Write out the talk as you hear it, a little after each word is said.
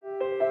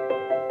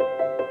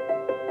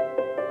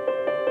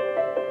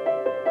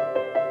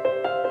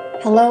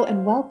Hello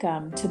and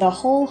welcome to the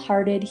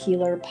Wholehearted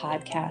Healer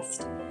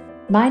podcast.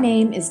 My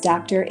name is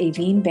Dr.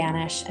 Aveen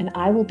Banish and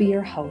I will be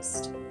your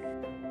host.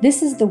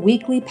 This is the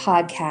weekly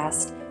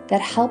podcast that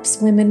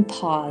helps women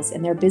pause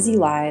in their busy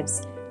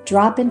lives,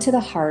 drop into the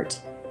heart,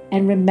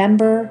 and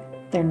remember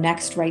their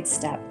next right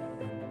step.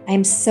 I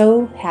am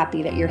so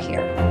happy that you're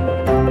here.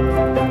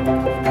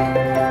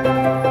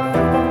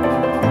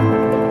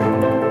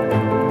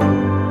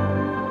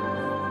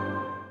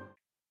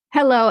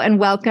 Hello and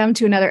welcome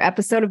to another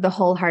episode of The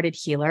Wholehearted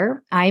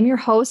Healer. I am your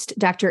host,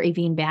 Dr.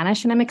 Aveen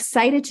Banish, and I'm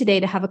excited today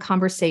to have a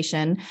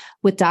conversation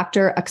with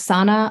Dr.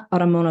 Oxana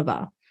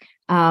Ormonova.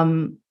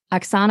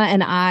 Oxana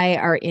and I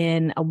are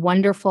in a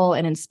wonderful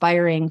and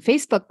inspiring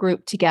Facebook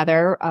group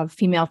together of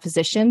female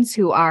physicians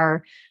who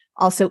are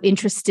also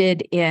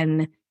interested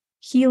in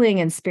healing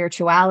and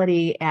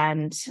spirituality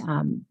and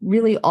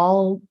really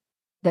all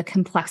the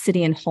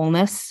complexity and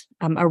wholeness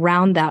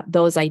around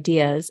those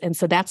ideas. And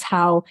so that's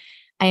how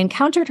I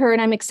encountered her,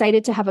 and I'm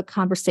excited to have a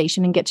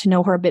conversation and get to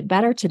know her a bit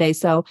better today.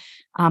 So,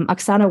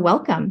 Oxana,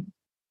 welcome.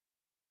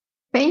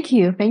 Thank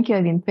you. Thank you,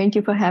 Aveen. Thank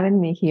you for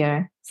having me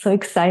here. So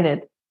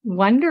excited.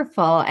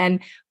 Wonderful.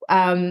 And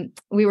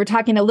we were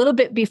talking a little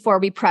bit before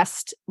we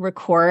pressed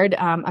record.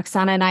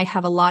 Oxana and I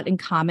have a lot in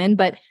common,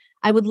 but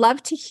I would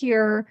love to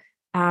hear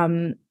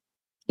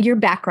your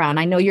background.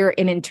 I know you're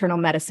an internal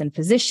medicine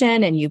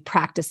physician and you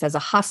practiced as a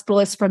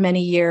hospitalist for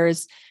many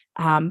years,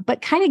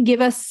 but kind of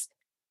give us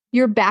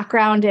your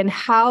background and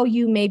how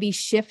you maybe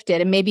shifted,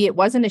 and maybe it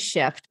wasn't a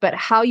shift, but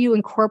how you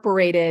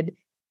incorporated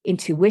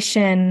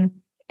intuition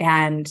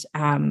and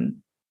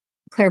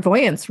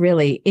clairvoyance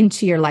really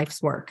into your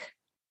life's work.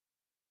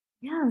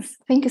 Yes,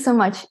 thank you so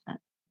much.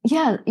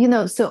 Yeah,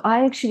 so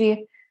I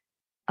actually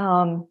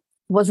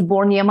was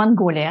born near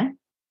Mongolia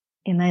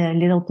in a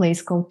little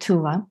place called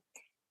Tuva.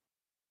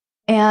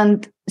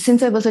 And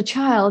since I was a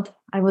child,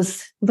 I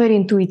was very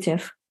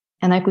intuitive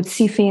and I could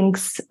see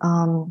things,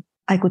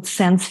 I could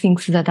sense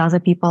things that other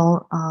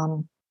people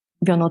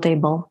were not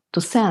able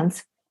to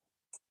sense.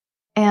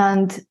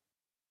 And,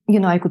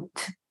 I could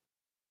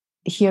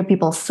hear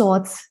people's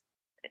thoughts,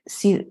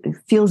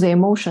 feel their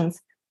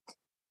emotions.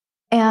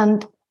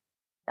 And,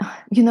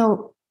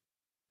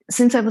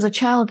 since I was a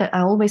child, I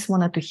always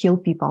wanted to heal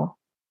people.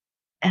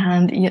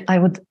 And I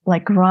would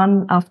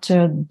run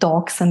after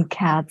dogs and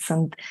cats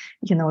and,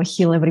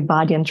 heal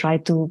everybody and try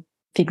to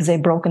fix their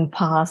broken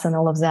paws and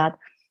all of that.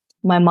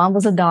 My mom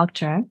was a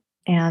doctor.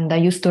 And I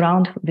used to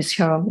run with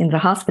her in the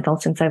hospital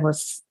since I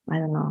was,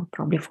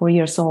 probably 4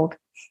 years old.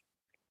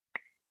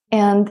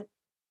 And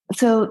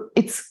so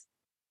it's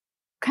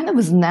kind of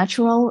was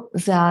natural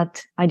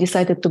that I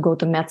decided to go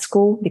to med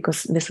school,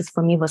 because this is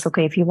for me was,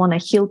 okay, if you want to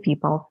heal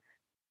people,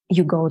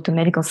 you go to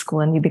medical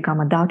school and you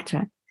become a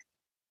doctor.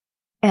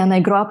 And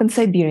I grew up in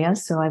Siberia.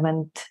 So I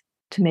went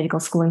to medical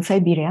school in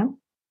Siberia.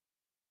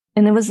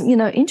 And it was,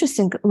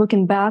 interesting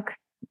looking back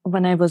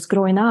when I was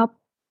growing up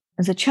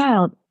as a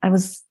child, I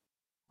was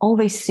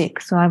always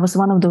sick. So I was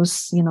one of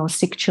those,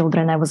 sick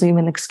children. I was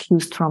even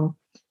excused from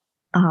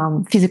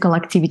physical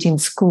activity in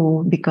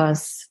school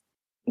because,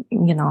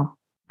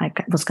 I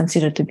was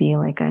considered to be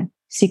like a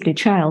sickly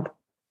child.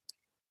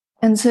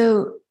 And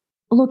so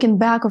looking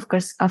back, of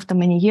course, after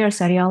many years,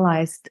 I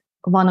realized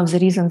one of the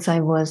reasons I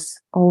was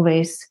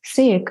always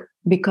sick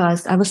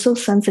because I was so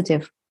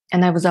sensitive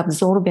and I was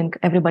absorbing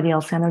everybody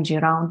else's energy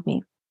around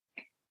me.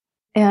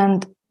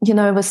 And, it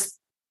was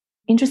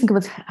interesting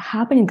what's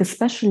happening,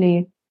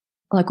 especially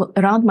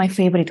around my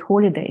favorite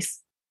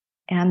holidays.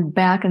 And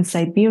back in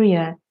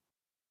Siberia,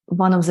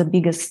 one of the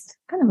biggest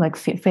kind of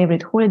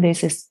favorite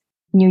holidays is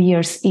New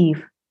Year's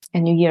Eve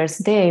and New Year's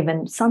Day.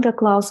 When Santa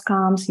Claus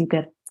comes, you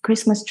get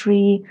Christmas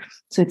tree.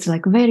 So it's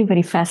very,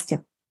 very festive.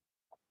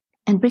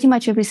 And pretty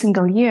much every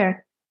single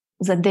year,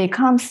 that day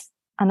comes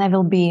and I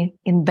will be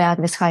in bed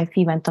with high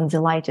fever and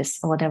tonsillitis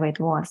or whatever it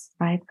was,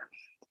 right?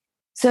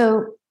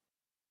 So,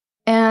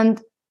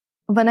 and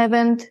when I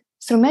went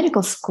through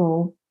medical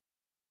school,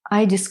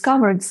 I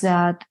discovered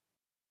that,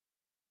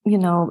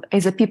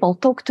 as people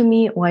talk to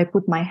me or I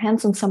put my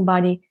hands on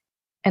somebody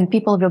and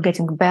people were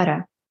getting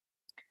better.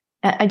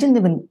 I didn't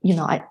even,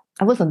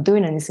 I wasn't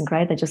doing anything,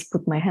 right? I just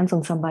put my hands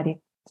on somebody.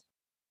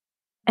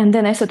 And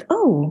then I said,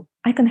 oh,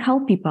 I can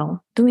help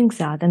people doing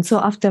that. And so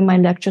after my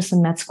lectures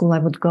in med school, I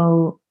would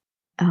go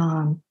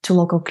to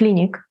local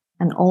clinic,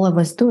 and all I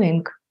was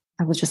doing,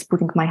 I was just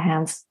putting my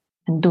hands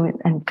and doing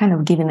and kind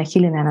of giving a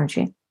healing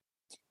energy.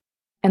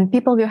 And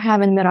people were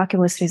having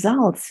miraculous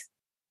results.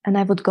 And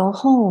I would go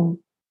home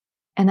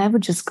and I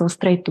would just go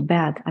straight to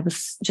bed. I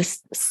was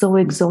just so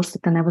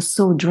exhausted and I was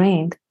so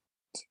drained.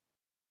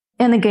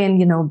 And again,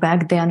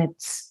 back then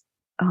it's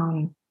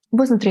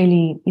wasn't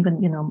really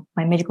even,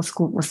 my medical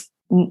school was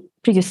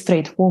pretty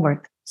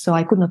straightforward. So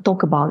I could not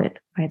talk about it,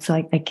 right? So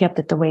I kept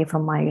it away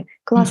from my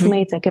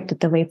classmates. I kept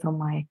it away from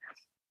my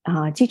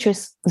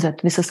teachers that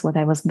this is what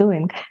I was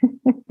doing.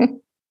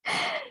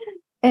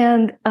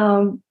 And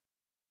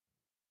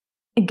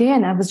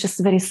again, I was just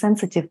very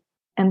sensitive.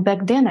 And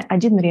back then, I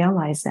didn't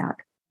realize that.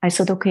 I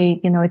thought, okay,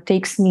 it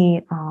takes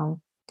me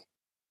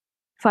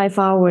 5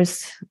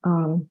 hours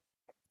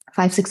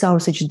 5-6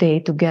 hours each day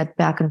to get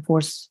back and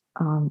forth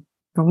from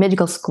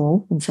medical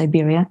school in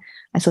Siberia.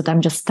 I thought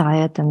I'm just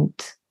tired and,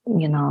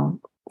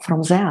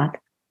 from that.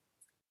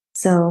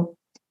 So,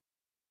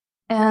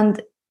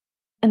 and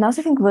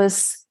another thing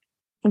was,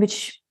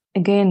 which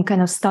again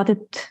kind of started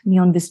me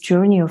on this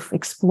journey of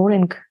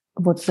exploring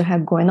what's the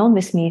heck going on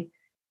with me.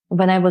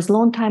 When I was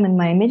long time in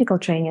my medical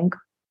training,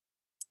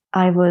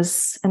 I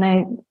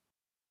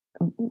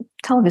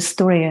tell this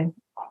story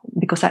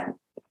because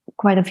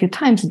quite a few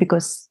times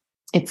because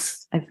I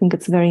think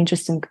it's very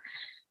interesting.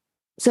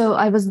 So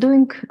I was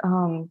doing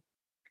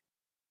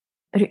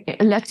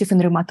elective in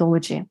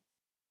rheumatology.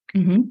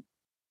 Mm-hmm.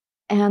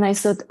 And I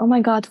thought, oh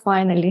my God,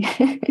 finally.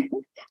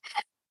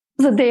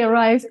 The day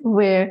arrived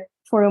where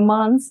for a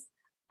month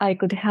I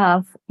could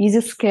have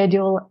easy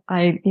schedule.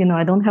 I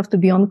don't have to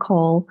be on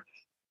call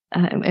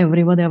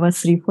every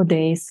 3-4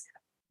 days.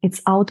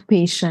 It's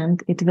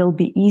outpatient. It will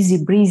be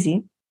easy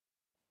breezy.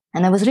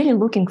 And I was really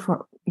looking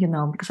for,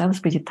 because I was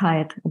pretty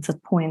tired at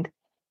that point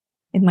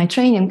in my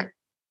training.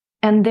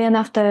 And then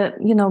after,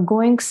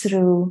 going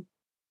through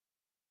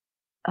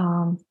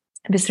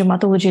this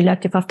rheumatology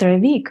elective after a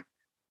week,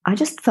 I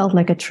just felt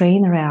like a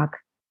train wreck.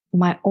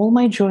 All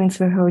my joints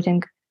were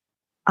hurting.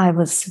 I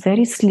was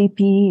very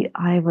sleepy.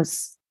 I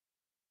was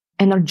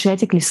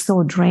energetically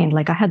so drained.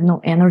 Like I had no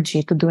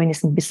energy to do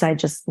anything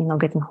besides just,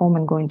 getting home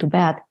and going to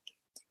bed.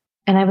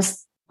 And I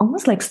was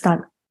almost like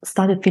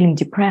started feeling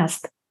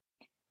depressed.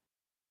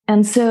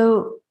 And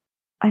so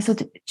I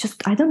thought,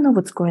 I don't know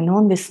what's going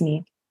on with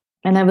me.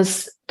 And I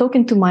was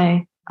talking to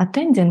my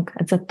attending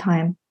at that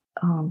time,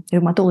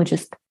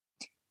 rheumatologist.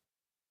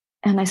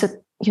 And I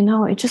said,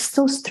 it's just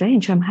so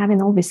strange. I'm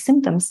having all these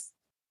symptoms.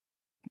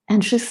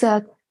 And she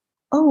said,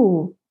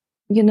 oh,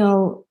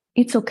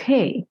 it's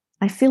okay.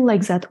 I feel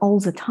like that all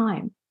the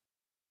time.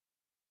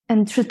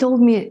 And she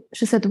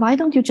said, why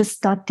don't you just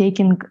start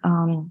taking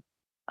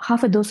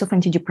half a dose of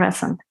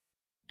antidepressant?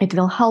 It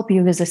will help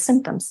you with the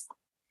symptoms.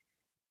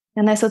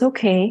 And I thought,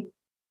 okay.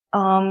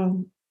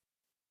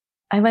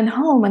 I went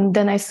home and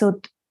then I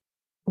thought,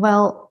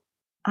 well,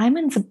 I'm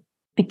in the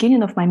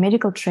beginning of my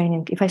medical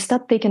training. If I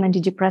start taking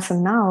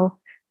antidepressant now,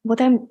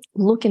 what I'm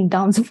looking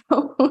down the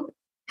road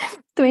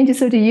 20,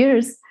 30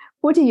 years,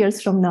 40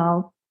 years from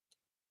now.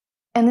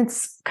 And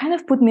it's kind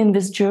of put me in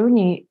this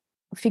journey,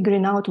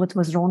 figuring out what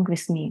was wrong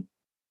with me.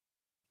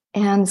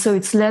 And so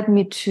it's led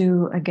me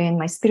to, again,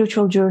 my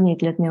spiritual journey.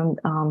 It led me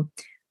on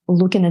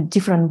looking at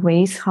different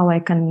ways how I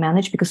can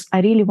manage, because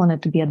I really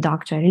wanted to be a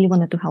doctor. I really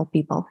wanted to help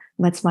people.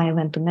 That's why I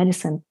went to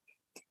medicine.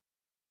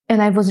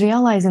 And I was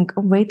realizing,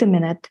 oh, wait a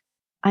minute,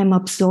 I'm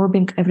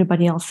absorbing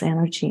everybody else's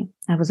energy.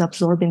 I was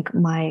absorbing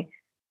my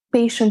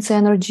patient's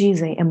energy,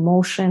 their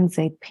emotions,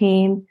 their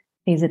pain.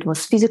 If it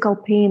was physical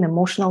pain,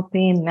 emotional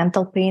pain,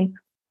 mental pain,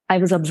 I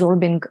was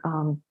absorbing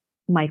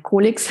my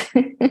colleagues'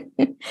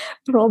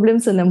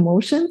 problems and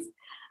emotions.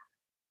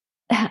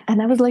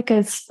 And I was like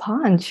a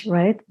sponge,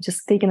 right?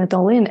 Just taking it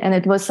all in. And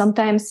it was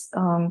sometimes,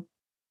 to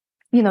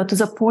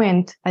the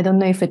point, I don't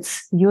know if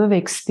you have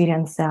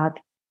experienced that,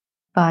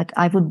 but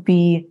I would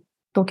be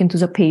talking to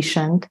the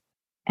patient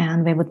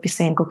and they would be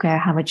saying, okay, I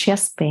have a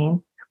chest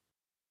pain.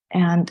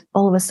 And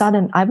all of a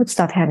sudden I would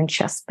start having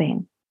chest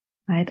pain,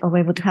 right? Or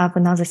I would have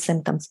another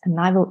symptoms and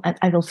I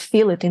will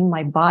feel it in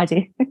my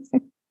body.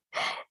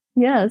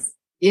 Yes.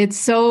 It's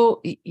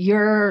so,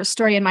 your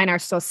story and mine are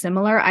so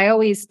similar. I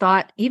always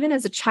thought, even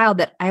as a child,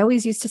 that I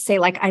always used to say,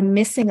 like, I'm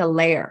missing a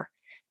layer,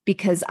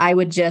 because I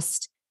would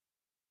just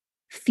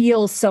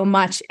feel so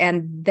much.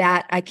 And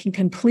that I can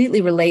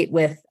completely relate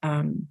with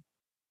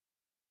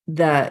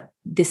the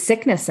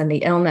sickness and the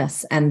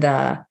illness and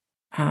the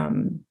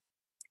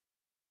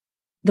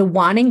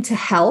wanting to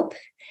help.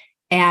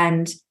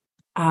 And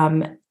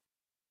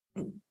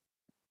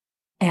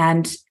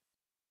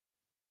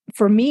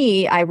for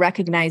me, I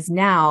recognize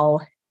now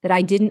that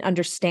I didn't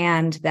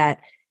understand that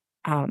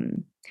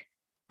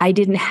I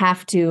didn't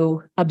have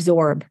to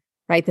absorb,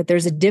 right? That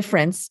there's a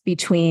difference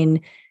between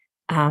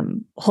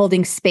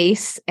holding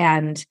space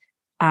and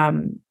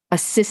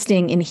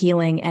assisting in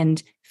healing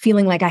and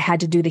feeling like I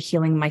had to do the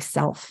healing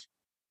myself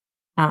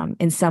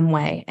in some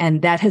way.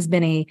 And that has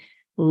been a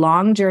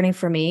long journey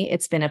for me.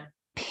 It's been a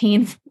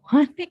painful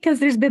one because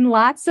there's been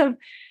lots of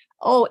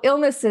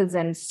illnesses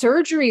and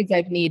surgeries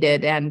I've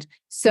needed. And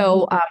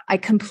so I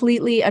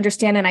completely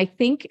understand. And I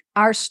think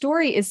our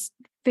story is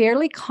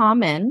fairly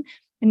common,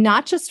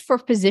 not just for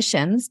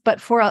physicians, but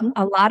for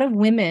a lot of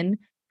women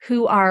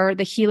who are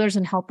the healers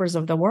and helpers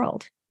of the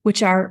world,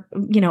 which are,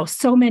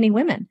 so many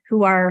women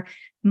who are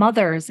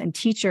mothers and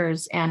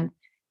teachers and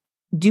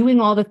doing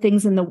all the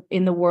things in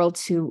the world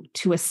to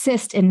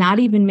assist, and not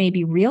even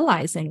maybe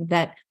realizing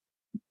that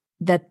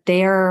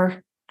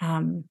their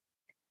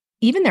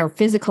even their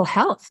physical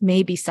health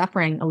may be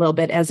suffering a little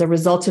bit as a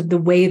result of the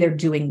way they're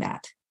doing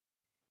that.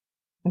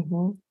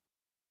 Mm-hmm.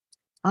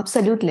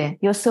 Absolutely.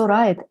 You're so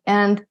right.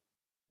 And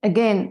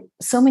again,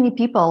 so many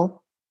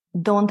people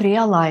don't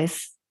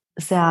realize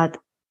that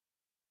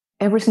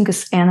everything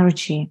is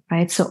energy,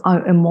 right? So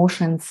our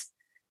emotions,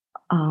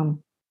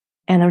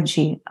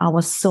 energy,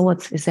 our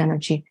thoughts is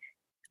energy.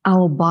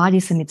 our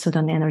bodies emit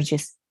certain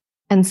energies.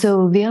 And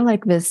so we're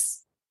like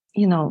this,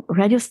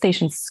 radio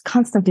stations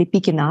constantly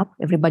picking up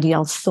everybody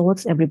else's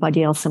thoughts,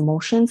 everybody else's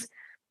emotions.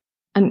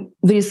 And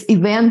this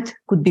event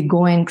could be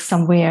going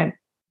somewhere,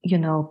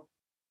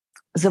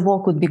 the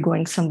war could be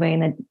going somewhere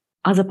in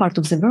another part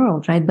of the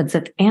world, right? But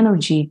that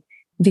energy,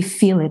 we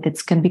feel it.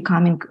 It can be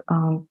coming,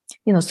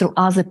 through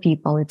other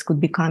people. It could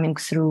be coming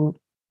through,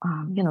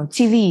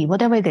 TV,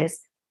 whatever it is.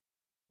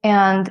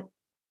 And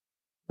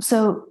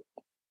so,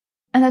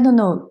 and I don't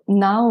know,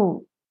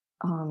 now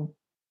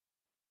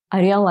I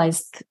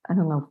realized, I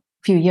don't know,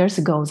 a few years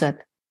ago that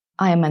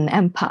I am an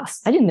empath.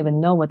 I didn't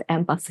even know what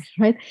empath is,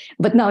 right?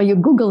 But now you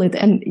Google it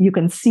and you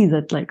can see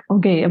that, like,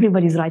 okay,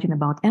 everybody's writing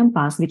about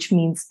empaths, which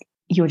means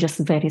you're just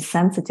very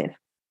sensitive.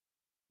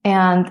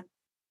 And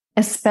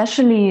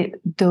especially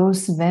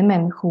those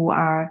women who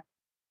are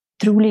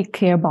truly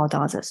care about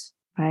others,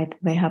 right?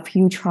 They have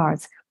huge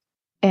hearts.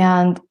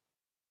 And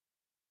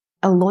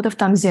a lot of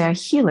times they are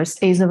healers,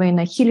 either in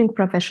a healing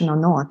profession or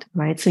not,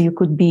 right? So you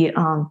could be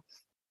a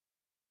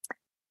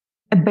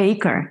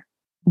baker,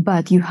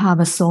 but you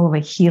have a soul of a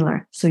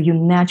healer. So you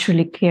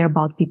naturally care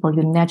about people.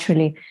 You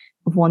naturally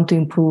want to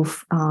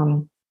improve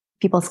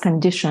people's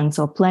conditions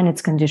or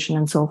planet's condition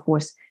and so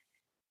forth.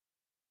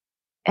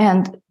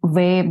 And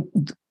they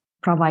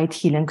provide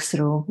healing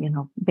through,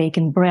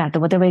 baking bread or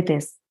whatever it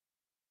is.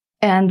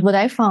 And what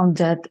I found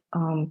that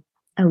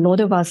a lot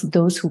of us,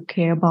 those who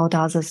care about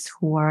others,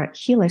 who are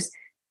healers,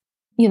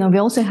 we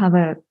also have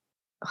a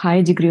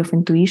high degree of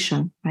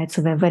intuition, right?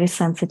 So we're very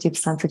sensitive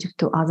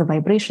to other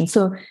vibrations.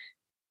 So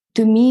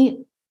to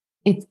me,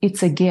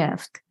 it's a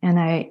gift. And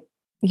I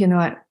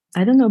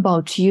don't know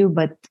about you,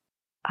 but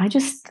I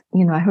just,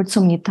 I heard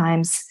so many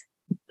times,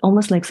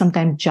 almost like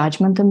sometimes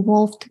judgment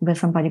involved, where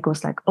somebody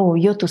goes like, "Oh,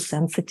 you're too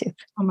sensitive."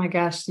 Oh my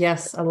gosh.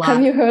 Yes. A lot.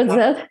 Have you heard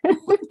that?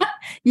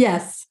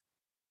 Yes.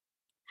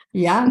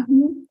 Yeah.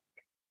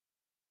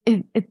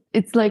 Mm-hmm.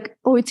 It's like,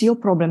 "Oh, it's your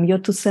problem. You're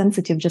too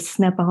sensitive. Just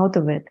snap out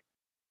of it."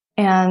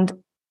 And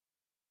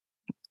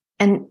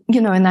and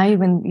I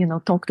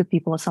even, talk to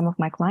people, some of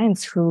my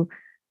clients who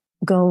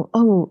go,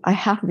 "Oh, I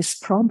have this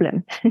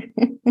problem.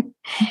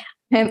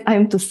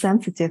 I'm too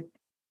sensitive."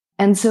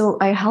 And so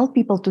I help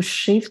people to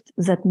shift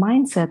that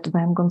mindset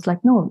where I'm going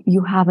like, no,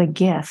 you have a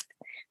gift.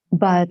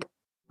 But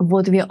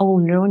what we're all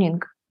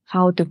learning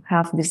how to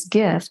have this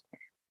gift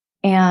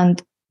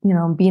and,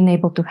 being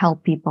able to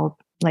help people,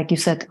 like you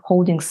said,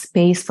 holding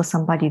space for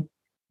somebody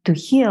to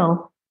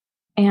heal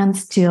and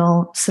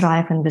still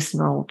thrive in this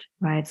world,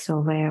 right?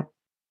 So where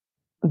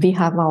we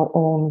have our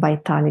own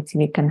vitality,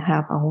 we can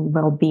have our own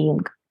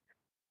well-being.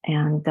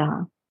 And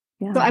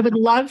So I would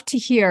love to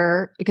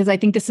hear, because I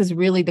think this is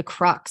really the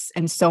crux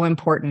and so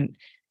important.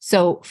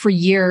 So for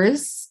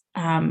years,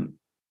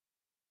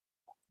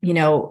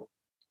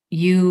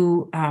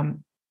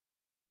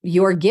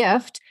 your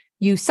gift,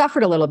 you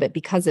suffered a little bit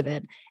because of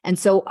it. And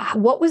so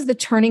what was the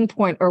turning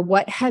point, or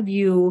what have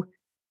you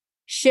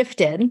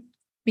shifted?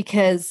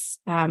 Because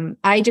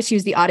I just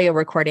use the audio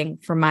recording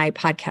for my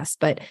podcast,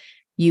 but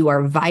you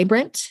are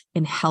vibrant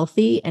and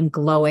healthy and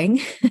glowing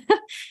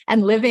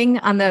and living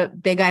on the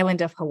big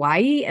island of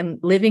Hawaii and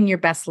living your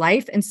best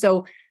life. And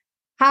so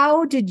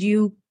how did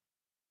you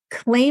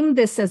claim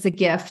this as a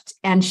gift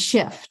and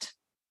shift?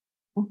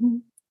 Mm-hmm.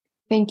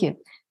 Thank you.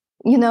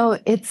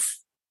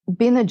 It's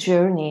been a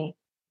journey,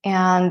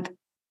 and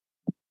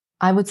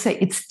I would say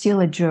it's still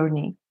a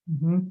journey.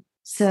 Mm-hmm.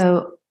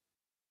 So,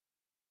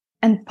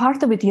 and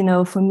part of it,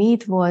 for me,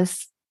 it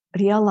was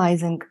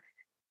realizing,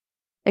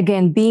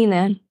 again, being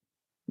a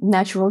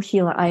natural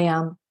healer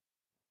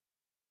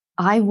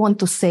I want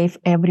to save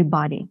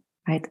everybody,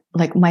 right?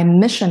 Like my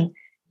mission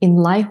in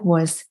life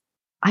was,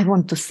 I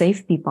want to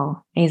save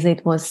people. As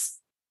it was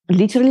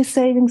literally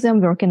saving them,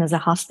 working as a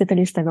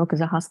hospitalist. I worked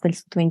as a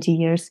hospitalist for 20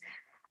 years,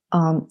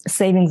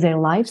 saving their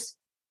lives,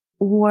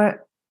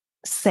 or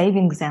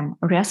saving them,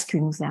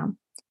 rescuing them.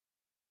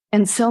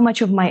 And so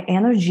much of my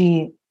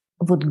energy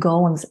would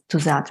go on to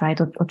that,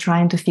 right? Or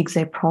trying to fix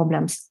their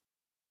problems.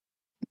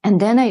 And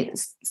then I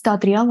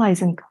start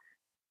realizing,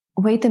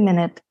 wait a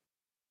minute,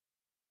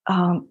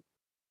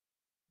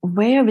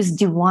 where is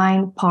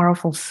divine,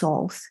 powerful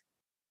souls?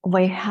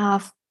 They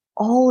have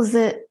all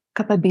the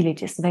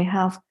capabilities. They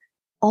have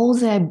all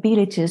the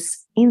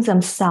abilities in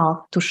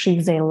themselves to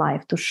shift their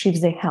life, to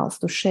shift their health,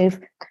 to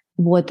shift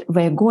what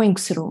they're going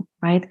through,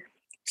 right?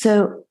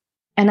 So,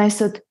 and I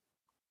thought,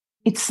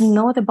 it's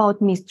not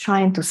about me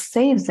trying to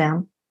save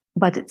them,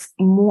 but it's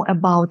more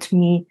about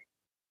me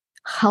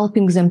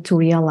helping them to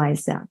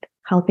realize that,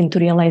 helping to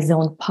realize their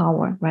own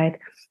power, right?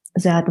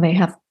 That they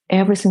have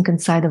everything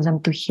inside of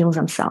them to heal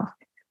themselves.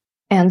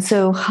 And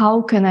so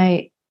how can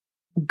I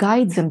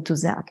guide them to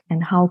that?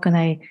 And how can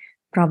I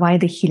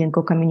provide the healing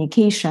or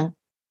communication?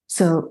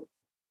 So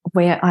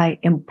where I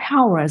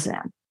empower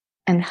them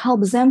and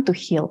help them to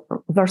heal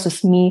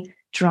versus me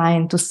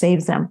trying to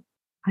save them,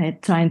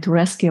 right? Trying to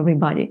rescue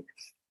everybody.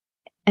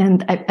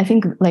 And I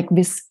think like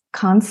this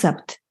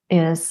concept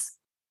is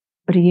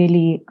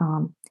really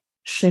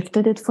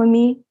shifted it for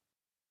me,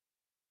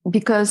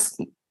 because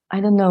I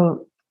don't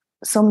know,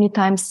 so many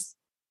times,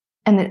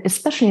 and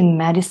especially in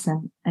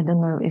medicine, I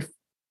don't know if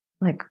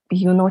like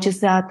you notice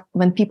that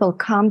when people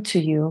come to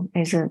you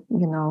as a,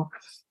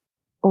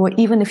 or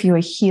even if you're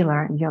a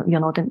healer, you're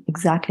not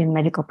exactly in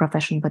medical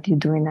profession, but you're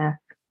doing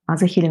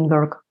other healing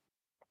work.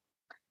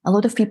 A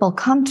lot of people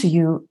come to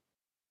you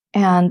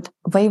and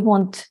they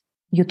want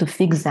you to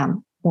fix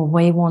them, or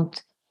they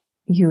want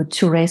you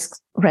to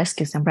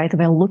rescue them, right?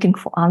 They're looking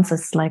for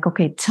answers like,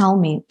 okay, tell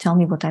me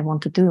what I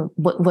want to do,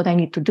 what I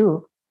need to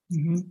do.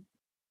 Mm-hmm.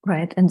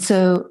 Right.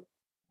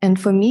 And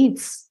for me,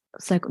 it's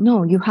like,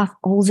 no, you have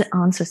all the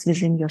answers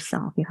within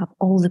yourself. You have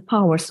all the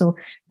power. So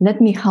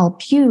let me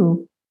help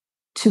you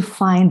to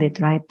find it,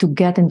 right? To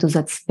get into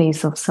that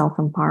space of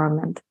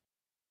self-empowerment.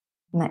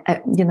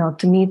 And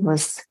to me, it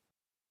was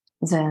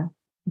I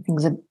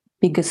think the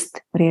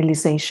biggest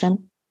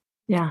realization.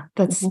 Yeah,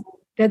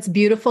 that's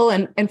beautiful.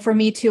 And for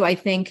me too, I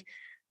think,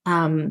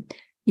 the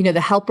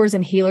helpers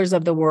and healers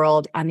of the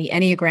world on the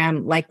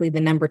Enneagram, likely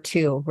the number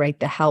 2, right?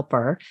 The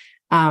helper.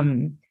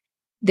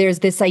 There's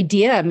this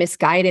idea,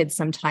 misguided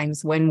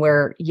sometimes when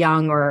we're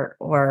young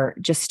or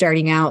just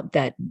starting out,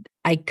 that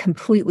I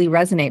completely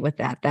resonate with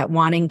that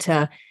wanting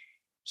to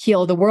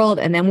heal the world.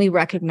 And then we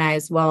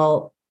recognize,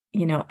 well,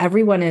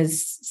 everyone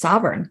is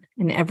sovereign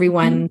and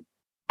everyone,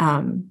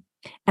 and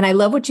I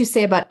love what you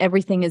say about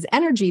everything is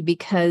energy,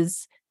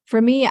 because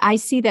for me, I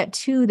see that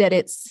too, that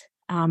it's,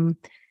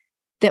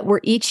 that we're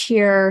each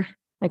here,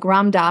 like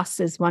Ram Dass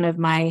is one of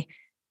my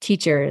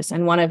teachers,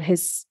 and one of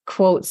his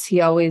quotes,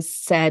 he always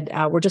said,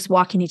 we're just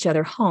walking each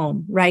other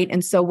home, right?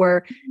 And so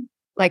we're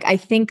like, I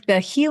think the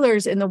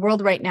healers in the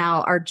world right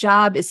now, our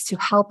job is to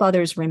help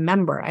others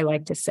remember, I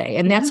like to say,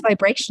 and that's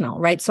vibrational,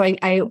 right? So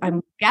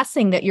I'm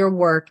guessing that your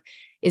work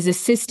is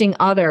assisting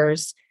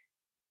others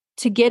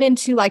to get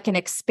into like an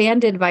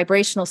expanded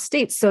vibrational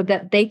state so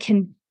that they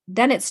can,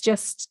 then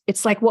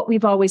it's like what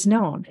we've always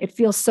known. It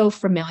feels so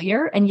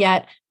familiar. And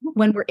yet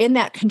when we're in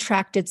that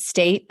contracted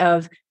state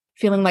of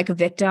feeling like a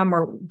victim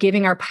or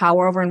giving our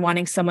power over and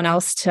wanting someone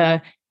else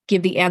to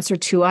give the answer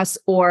to us,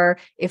 or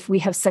if we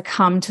have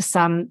succumbed to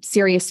some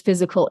serious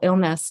physical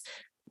illness,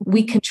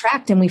 we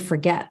contract and we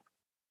forget.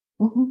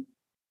 Mm-hmm.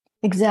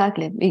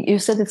 Exactly. You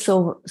said it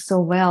so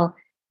well.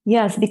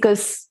 Yes,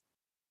 because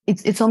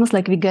it's almost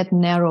like we get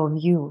narrow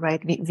view,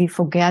 right? We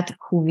forget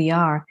who we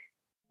are.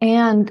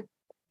 And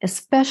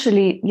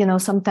especially,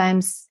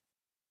 sometimes,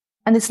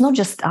 and it's not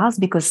just us,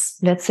 because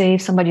let's say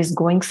if somebody is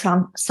going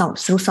through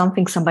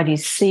something, somebody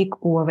is sick,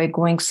 or they're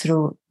going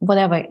through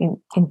whatever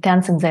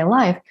intense in their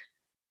life,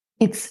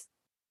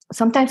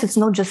 sometimes it's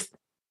not just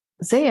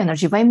their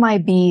energy. They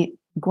might be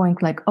going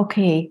like,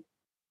 okay,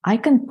 I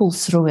can pull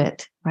through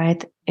it,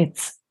 right?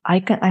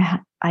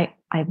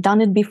 I've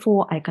done it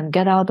before. I can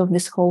get out of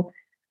this hole.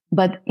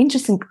 But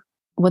interesting,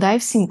 what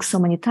I've seen so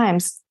many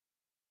times,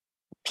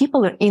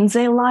 people are in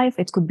their life.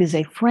 It could be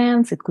their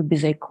friends. It could be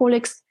their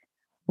colleagues.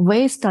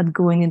 They start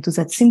going into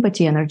that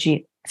sympathy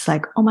energy. It's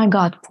like, oh my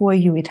God, poor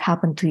you, it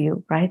happened to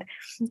you, right?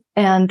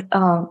 And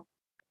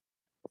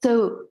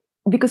so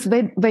because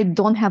they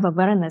don't have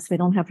awareness, they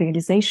don't have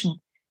realization.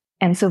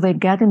 And so they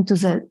get into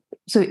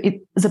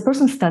the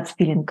person starts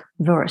feeling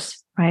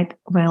worse, right?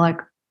 They're like,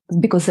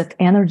 because that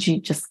energy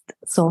just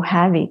so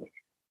heavy.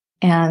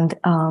 And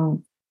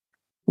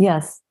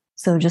yes,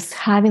 so just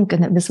having,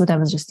 and this is what I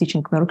was just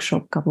teaching a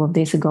workshop a couple of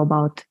days ago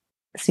about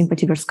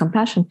sympathy versus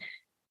compassion.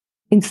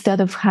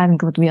 Instead of having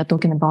what we are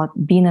talking about,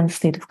 being in a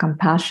state of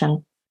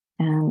compassion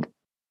and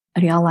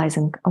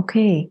realizing,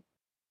 okay,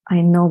 I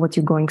know what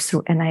you're going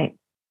through, and I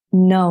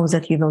know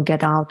that you will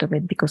get out of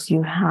it because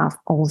you have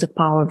all the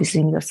power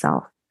within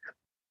yourself.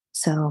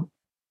 So,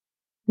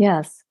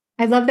 yes.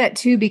 I love that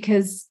too,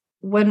 because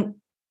and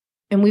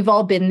we've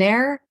all been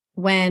there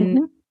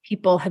when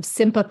people have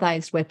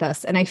sympathized with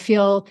us. And I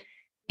feel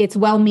it's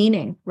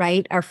well-meaning,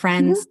 right? Our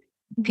friends,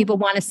 people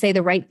want to say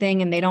the right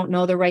thing and they don't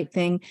know the right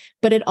thing,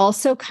 but it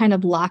also kind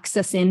of locks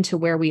us into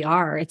where we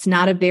are. It's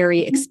not a very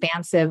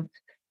expansive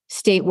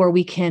state where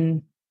we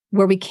can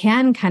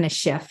kind of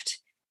shift.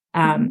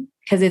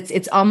 Because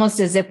it's almost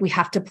as if we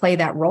have to play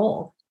that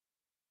role.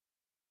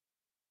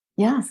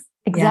 Yes,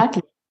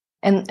 exactly.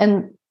 Yeah.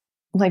 And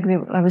like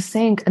I was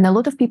saying, and a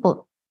lot of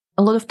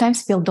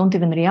times people don't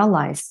even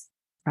realize,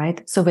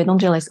 right? So they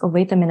don't realize, oh,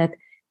 wait a minute,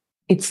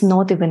 it's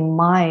not even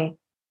my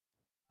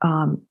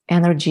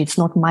energy. It's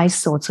not my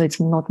thoughts. So it's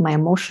not my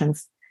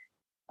emotions.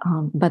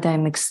 But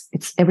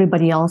it's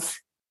everybody else's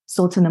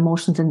thoughts and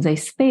emotions in their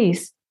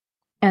space.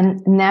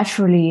 And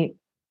naturally,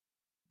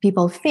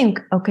 people think,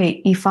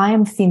 okay, if I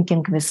am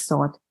thinking this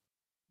thought,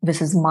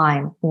 this is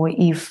mine. Or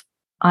if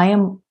I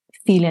am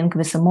feeling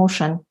this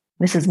emotion,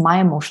 this is my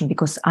emotion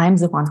because I'm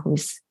the one who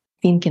is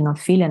thinking or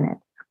feeling it.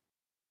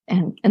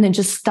 And it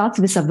just starts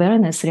with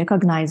awareness,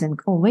 recognizing,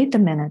 oh, wait a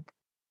minute,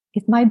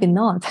 it might be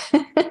not.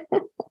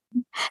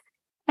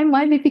 I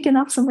might be picking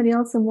up somebody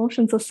else's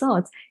emotions or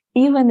thoughts,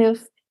 even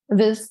if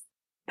this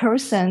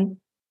person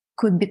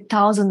could be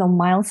thousands of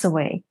miles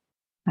away,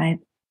 right?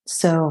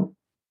 So,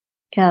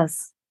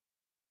 yes.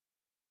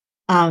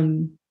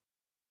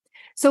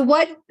 So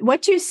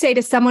what do you say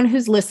to someone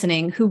who's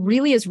listening, who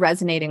really is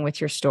resonating with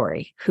your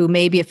story, who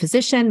may be a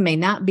physician, may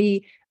not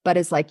be, but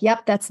is like,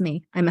 yep, that's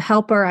me. I'm a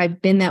helper.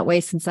 I've been that way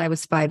since I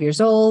was 5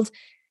 years old.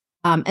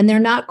 And they're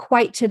not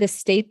quite to the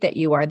state that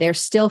you are. They're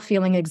still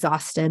feeling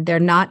exhausted. They're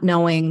not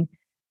knowing,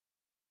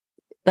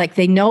 like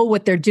they know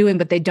what they're doing,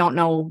 but they don't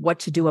know what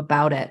to do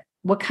about it.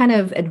 What kind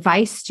of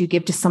advice do you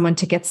give to someone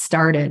to get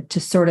started, to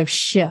sort of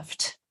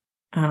shift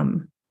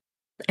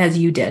as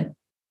you did?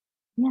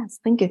 Yes,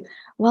 thank you.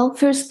 Well,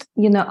 first,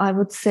 I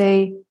would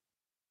say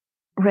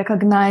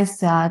recognize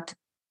that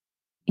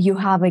you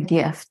have a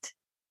gift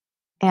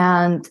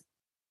and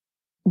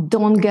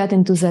don't get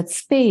into that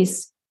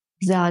space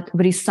that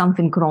there is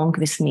something wrong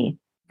with me.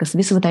 Because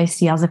this is what I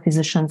see other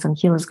physicians and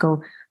healers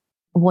go,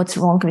 what's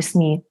wrong with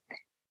me?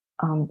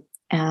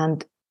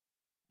 And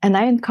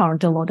I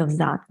encountered a lot of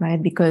that,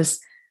 right? Because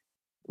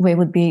we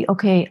would be,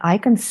 okay, I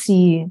can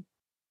see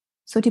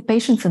 30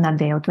 patients in a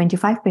day or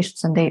 25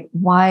 patients in a day.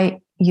 Why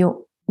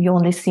you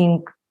only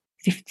seeing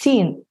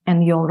 15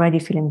 and you're already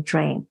feeling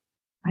drained,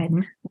 right?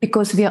 Mm-hmm.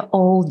 Because we are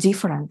all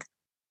different.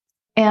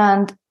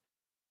 And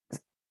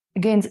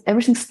again,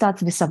 everything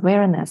starts with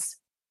awareness.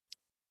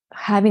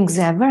 Having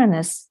the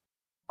awareness,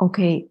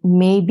 okay,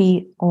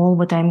 maybe all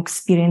what I'm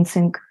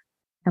experiencing,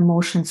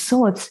 emotions,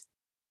 thoughts,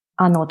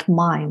 are not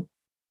mine.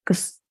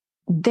 Because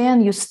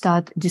then you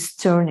start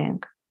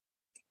discerning.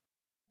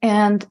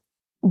 And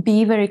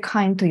be very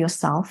kind to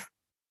yourself.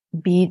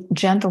 Be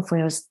gentle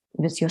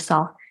with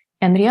yourself.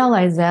 And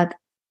realize that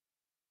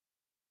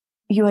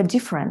you are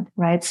different,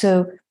 right?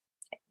 So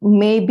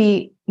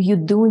maybe you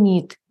do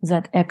need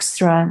that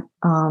extra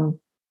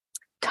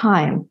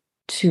time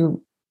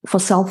for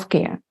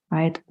self-care,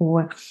 right?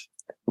 Or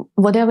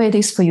whatever it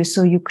is for you.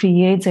 So you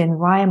create the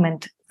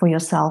environment for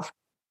yourself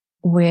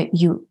where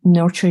you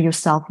nurture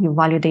yourself, you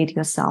validate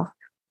yourself.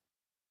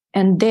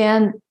 And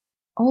then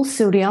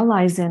also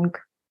realizing,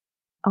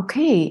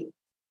 okay,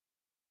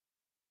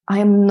 I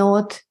am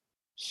not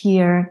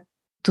here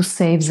to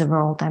save the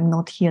world. I'm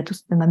not here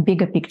in a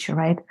bigger picture,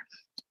 right?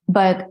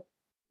 But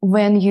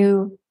when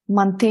you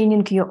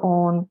maintaining your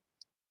own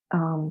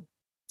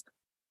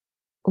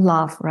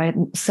love, right?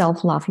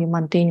 Self-love, you're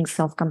maintaining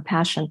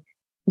self-compassion,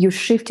 you're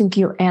shifting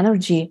your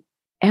energy,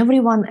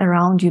 everyone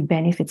around you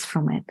benefits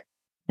from it.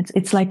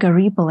 It's like a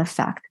ripple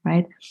effect,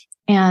 right?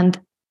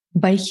 And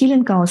by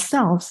healing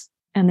ourselves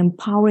and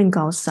empowering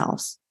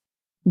ourselves,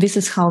 this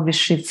is how we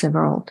shift the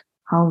world.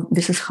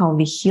 This is how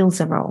we heal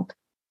the world.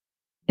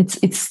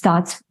 It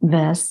starts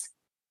with,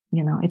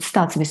 it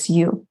starts with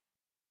you.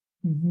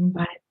 Mm-hmm.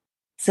 Right?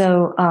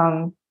 So,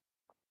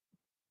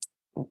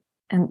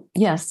 and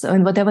yes,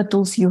 and whatever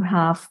tools you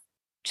have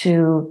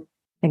to,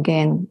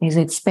 again, is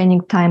it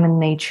spending time in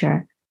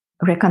nature,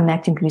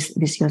 reconnecting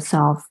with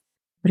yourself,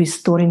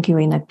 restoring your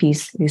inner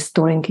peace,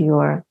 restoring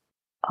your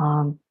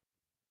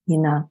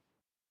inner,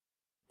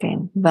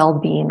 again,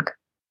 well-being.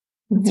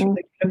 That's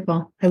really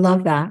beautiful. I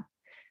love that.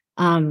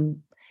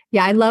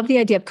 Yeah, I love the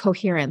idea of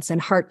coherence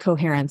and heart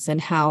coherence and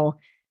how,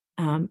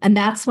 and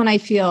that's when I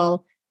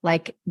feel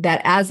like that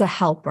as a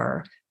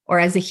helper or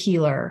as a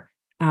healer,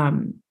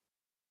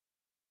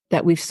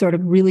 that we've sort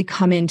of really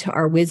come into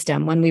our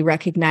wisdom when we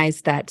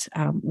recognize that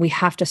we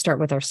have to start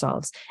with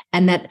ourselves,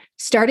 and that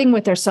starting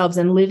with ourselves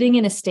and living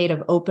in a state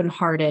of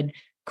open-hearted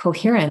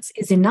coherence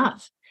is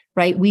enough,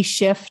 right? We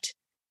shift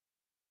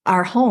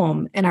our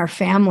home and our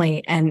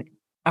family and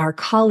our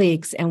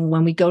colleagues, and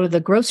when we go to the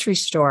grocery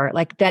store,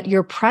 like that,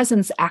 your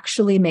presence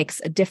actually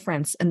makes a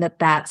difference, and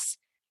that's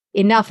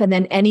enough. And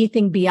then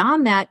anything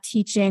beyond that,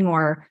 teaching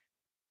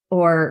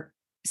or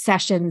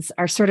sessions,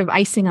 are sort of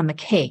icing on the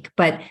cake,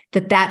 but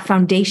that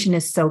foundation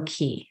is so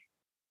key.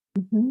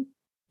 Mm-hmm.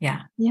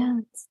 Yeah.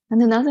 Yes.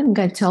 And another thing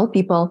I tell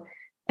people,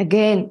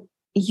 again,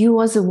 you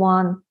are the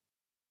one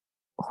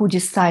who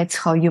decides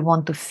how you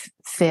want to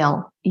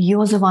feel.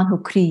 You're the one who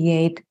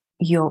create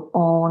your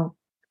own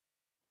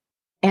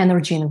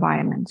energy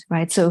environment,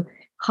 right? So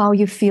how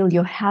you feel,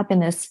 your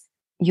happiness,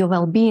 your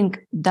well-being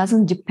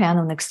doesn't depend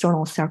on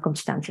external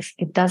circumstances.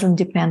 It doesn't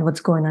depend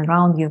what's going on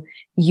around you.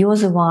 You're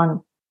the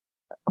one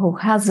who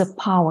has the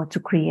power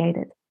to create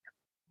it.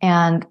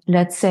 And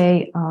let's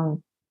say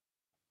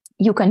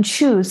you can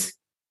choose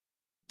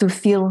to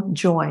feel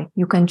joy.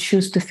 You can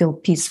choose to feel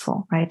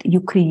peaceful, right? You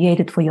create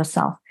it for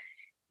yourself.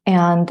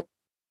 And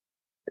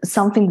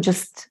something,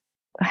 just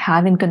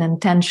having an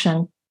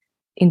intention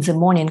in the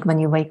morning when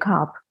you wake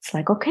up, it's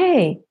like,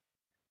 okay,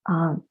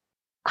 I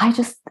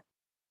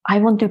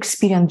want to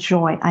experience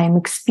joy. I am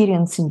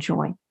experiencing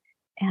joy.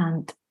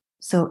 And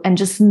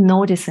just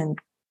noticing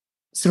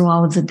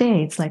throughout the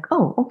day, it's like,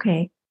 oh,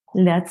 okay,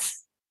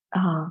 let's,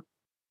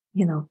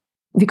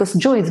 because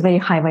joy is very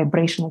high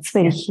vibration. It's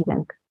very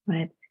healing,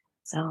 right?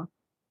 So,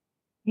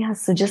 yeah,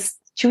 so just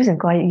choosing,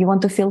 you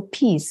want to feel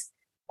peace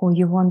or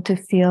you want to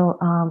feel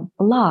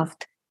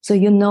loved. So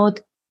you're not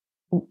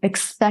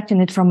expecting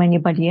it from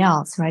anybody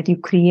else, right? You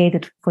create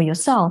it for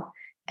yourself.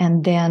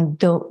 And then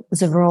the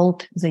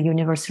world, the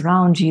universe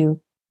around you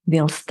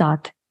will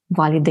start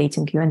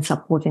validating you and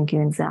supporting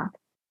you in that.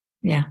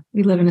 Yeah.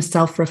 We live in a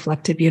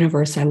self-reflective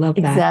universe. I love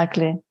that.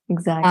 Exactly.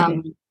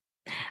 exactly.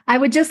 I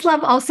would just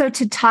love also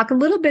to talk a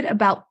little bit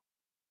about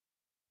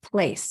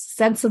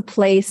sense of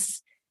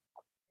place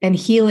and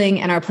healing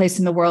and our place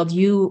in the world.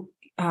 You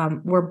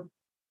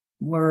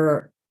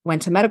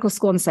went to medical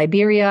school in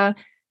Siberia.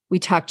 We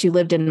talked, you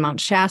lived in Mount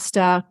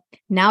Shasta.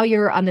 Now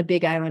you're on the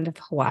big island of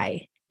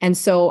Hawaii. And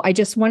so I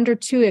just wonder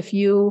too, if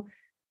you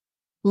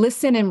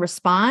listen and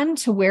respond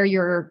to where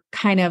you're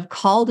kind of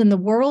called in the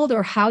world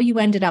or how you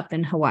ended up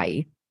in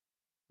Hawaii.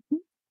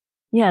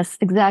 Yes,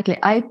 exactly.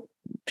 I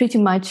pretty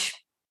much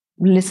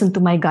listen to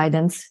my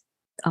guidance.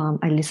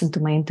 I listen to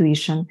my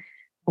intuition,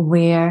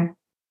 where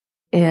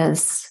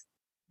is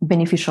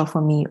beneficial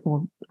for me,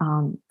 or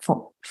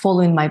for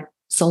following my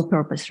soul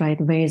purpose, right?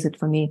 Where is it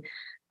for me?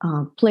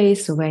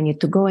 Place where I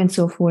need to go and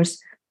so forth.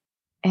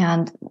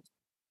 And,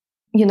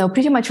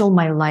 pretty much all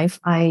my life,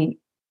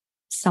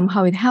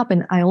 somehow it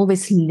happened. I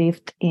always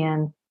lived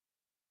in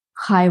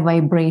high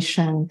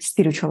vibration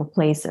spiritual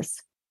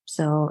places.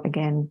 So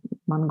again,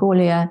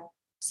 Mongolia,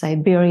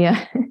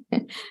 Siberia,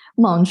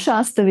 Mount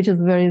Shasta, which is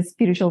a very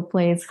spiritual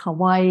place,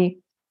 Hawaii.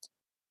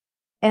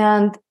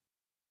 And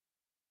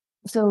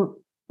so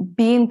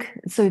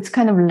it's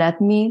kind of led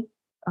me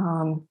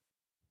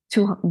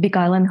to Big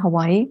Island,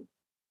 Hawaii.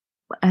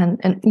 And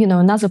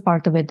another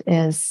part of it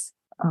is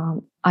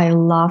I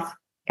love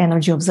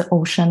energy of the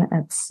ocean.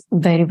 It's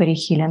very, very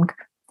healing.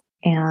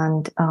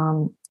 And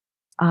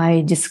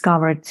I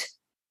discovered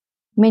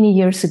many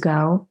years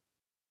ago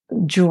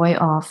joy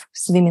of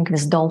swimming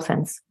with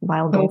dolphins,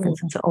 wild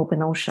dolphins in the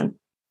open ocean,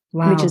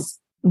 which is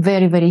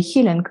very, very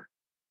healing.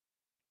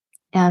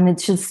 And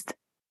it's just,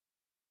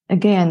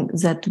 again,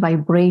 that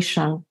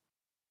vibration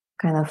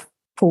kind of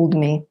pulled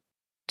me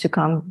to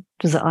come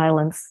to the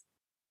islands.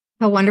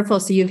 How wonderful.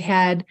 So you've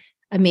had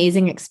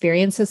amazing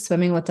experiences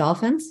swimming with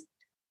dolphins?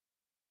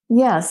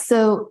 Yeah.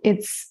 So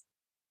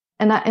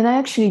and I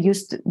actually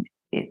used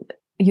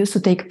to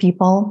take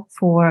people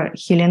for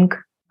healing,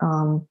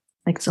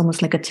 like it's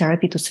almost like a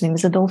therapy to swim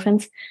with the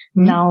dolphins.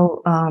 Mm-hmm.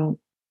 Now,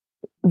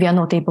 we are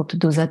not able to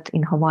do that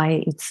in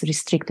Hawaii. It's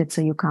restricted,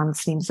 so you can't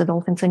swim with the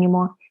dolphins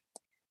anymore.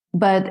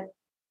 But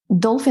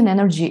dolphin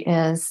energy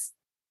is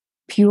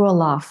pure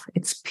love.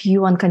 It's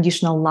pure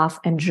unconditional love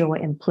and joy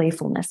and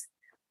playfulness.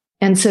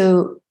 And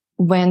so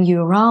when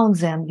you're around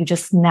them, you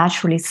just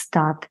naturally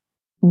start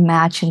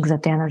matching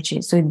that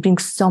energy. So it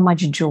brings so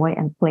much joy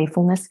and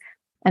playfulness,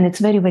 and it's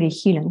very, very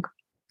healing.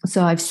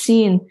 So I've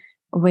seen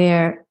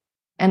where,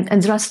 and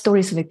there are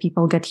stories where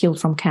people get healed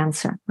from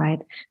cancer, right?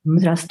 Mm-hmm.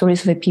 There are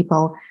stories where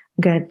people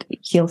get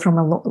healed from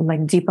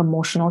like deep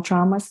emotional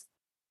traumas.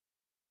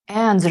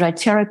 And there are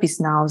therapies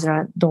now. There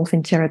are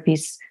dolphin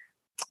therapies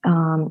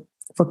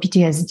for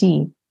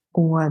PTSD,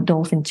 or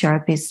dolphin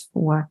therapies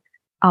for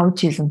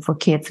autism for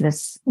kids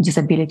with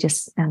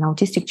disabilities and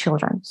autistic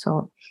children.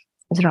 So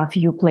there are a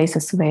few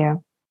places where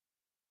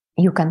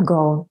you can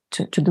go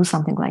to do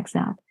something like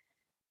that.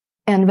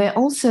 And we're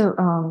also,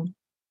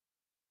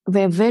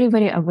 we're very,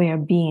 very aware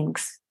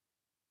beings,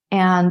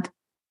 and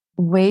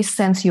they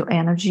sense your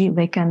energy.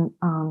 They can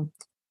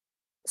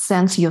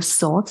sense your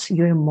thoughts,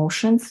 your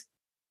emotions.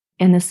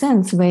 In a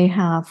sense, they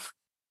have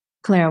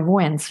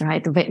clairvoyance,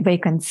 right? They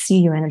can see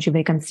your energy.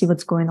 They can see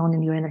what's going on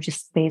in your energy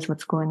space,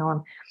 what's going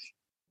on.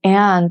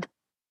 And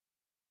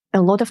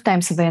a lot of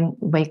times when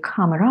they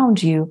come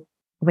around you,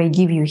 they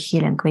give you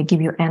healing. They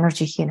give you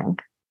energy healing,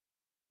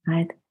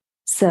 right?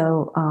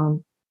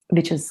 So,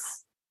 which is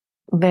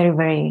very,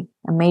 very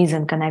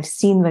amazing. And I've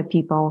seen where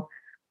people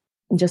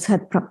just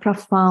had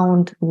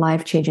profound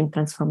life-changing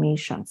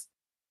transformations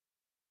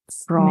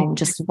from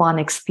just one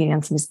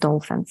experience with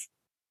dolphins.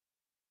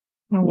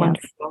 Oh,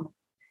 wonderful.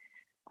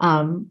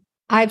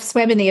 I've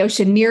swam in the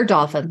ocean near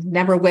dolphins,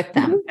 never with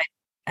them. Mm-hmm.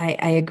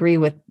 I agree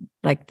with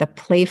like the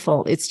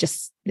playful. It's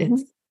just,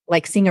 it's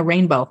like seeing a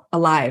rainbow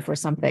alive or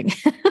something.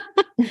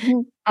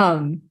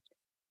 Mm-hmm.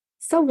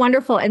 So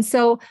wonderful. And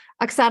so,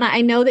 Oxana,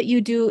 I know that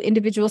you do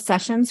individual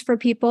sessions for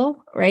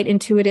people, right?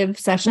 Intuitive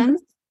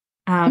sessions.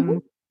 Mm-hmm.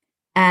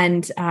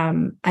 And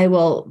I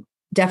will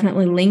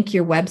definitely link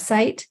your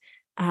website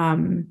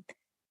in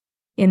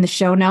the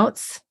show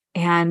notes.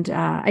 And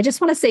I just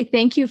want to say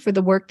thank you for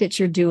the work that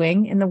you're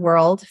doing in the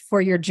world,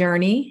 for your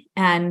journey,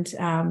 and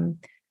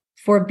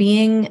for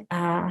being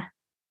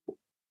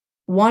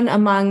one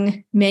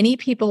among many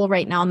people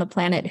right now on the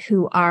planet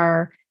who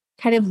are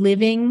kind of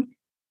living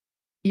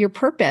your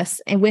purpose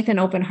and with an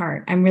open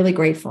heart. I'm really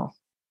grateful.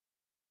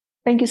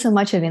 Thank you so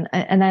much, Evin.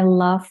 And I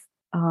love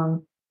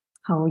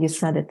how you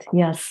said it.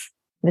 Yes,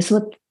 this is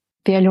what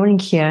we are learning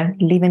here,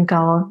 living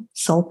our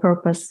soul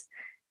purpose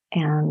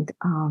and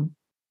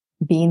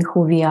being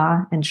who we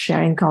are and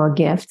sharing our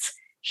gifts,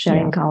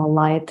 sharing our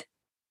light.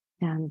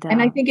 And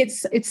I think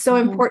it's so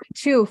important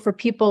too for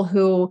people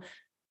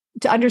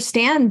to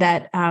understand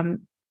that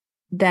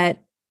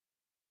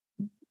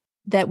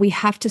that we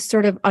have to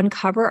sort of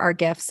uncover our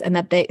gifts, and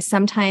that they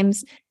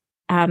sometimes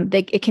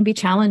it can be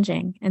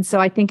challenging. And so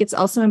I think it's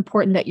also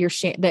important that you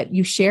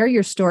share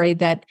your story,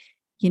 that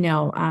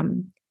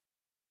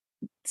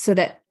so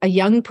that a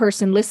young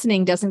person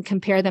listening doesn't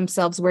compare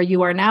themselves where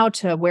you are now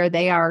to where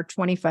they are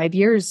 25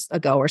 years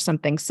ago or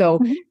something. So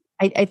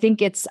I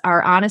think it's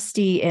our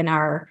honesty in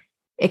our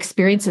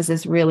experiences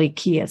is really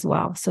key as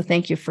well. So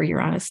thank you for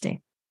your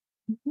honesty.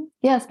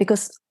 Yes,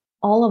 because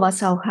all of us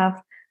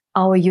have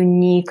our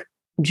unique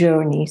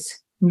journeys.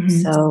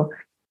 So,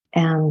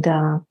 and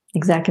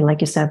exactly like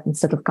you said,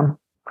 instead of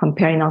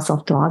comparing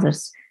ourselves to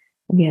others,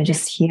 we are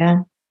just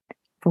here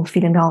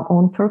fulfilling our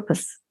own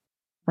purpose.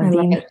 I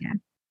love it.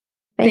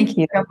 Thank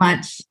you so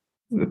much.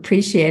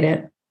 Appreciate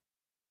it.